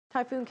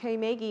Typhoon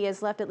Kalmaegi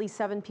has left at least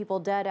 7 people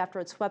dead after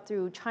it swept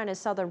through China's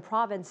southern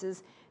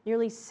provinces.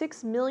 Nearly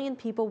 6 million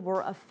people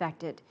were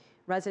affected.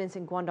 Residents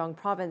in Guangdong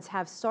province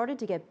have started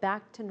to get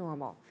back to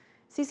normal.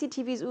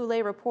 CCTV's Wu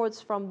Lei reports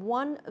from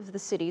one of the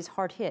cities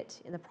hard hit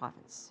in the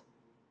province.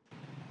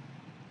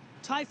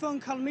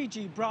 Typhoon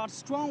Kalmaegi brought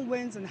strong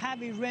winds and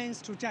heavy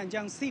rains to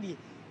Zhanjiang city,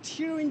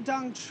 tearing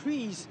down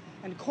trees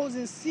and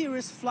causing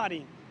serious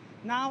flooding.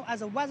 Now, as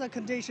the weather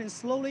condition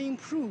slowly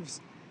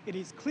improves, it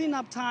is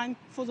cleanup time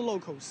for the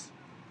locals.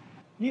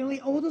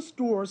 Nearly all the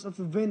stores of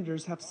the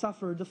vendors have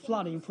suffered the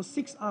flooding for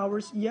 6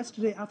 hours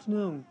yesterday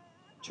afternoon.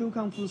 Chu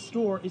Kangfu's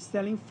store is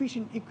selling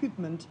fishing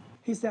equipment.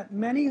 He said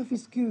many of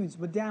his goods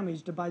were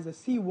damaged by the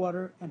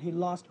seawater and he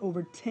lost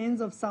over tens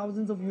of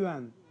thousands of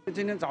yuan. We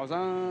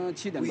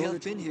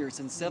have been here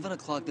since 7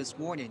 o'clock this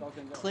morning,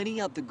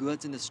 cleaning up the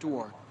goods in the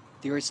store.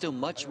 There is still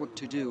much work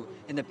to do,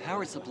 and the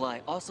power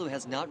supply also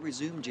has not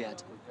resumed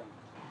yet.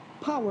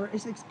 Power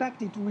is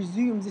expected to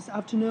resume this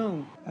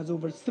afternoon, as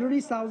over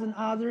 30,000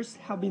 others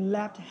have been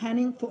left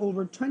hanging for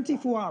over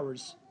 24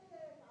 hours.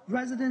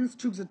 Residents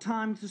took the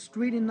time to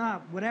straighten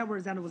up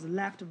whatever that was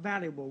left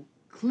valuable,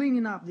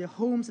 cleaning up their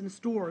homes and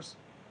stores.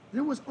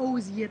 There was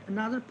always yet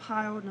another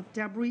pile of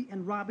debris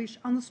and rubbish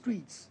on the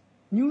streets,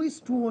 newly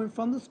strewn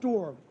from the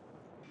storm.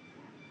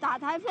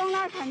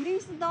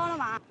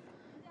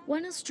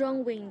 When a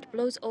strong wind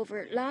blows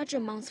over large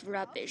amounts of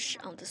rubbish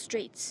on the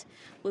streets,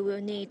 we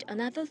will need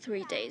another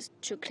 3 days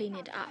to clean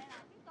it up.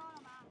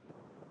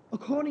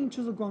 According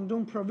to the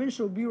Guangdong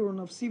Provincial Bureau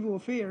of Civil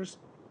Affairs,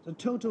 the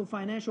total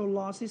financial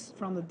losses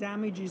from the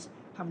damages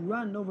have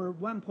run over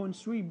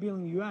 1.3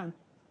 billion yuan,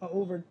 or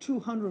over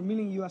 $200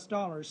 million.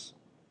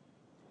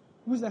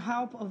 With the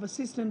help of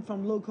assistance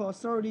from local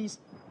authorities,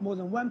 more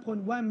than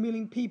 1.1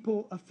 million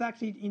people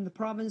affected in the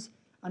province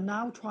are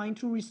now trying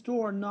to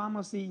restore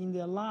normalcy in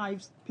their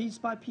lives piece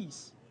by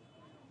piece.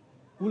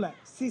 Wu Lei,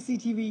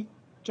 CCTV,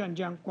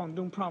 Zhanjiang,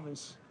 Guangdong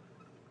Province.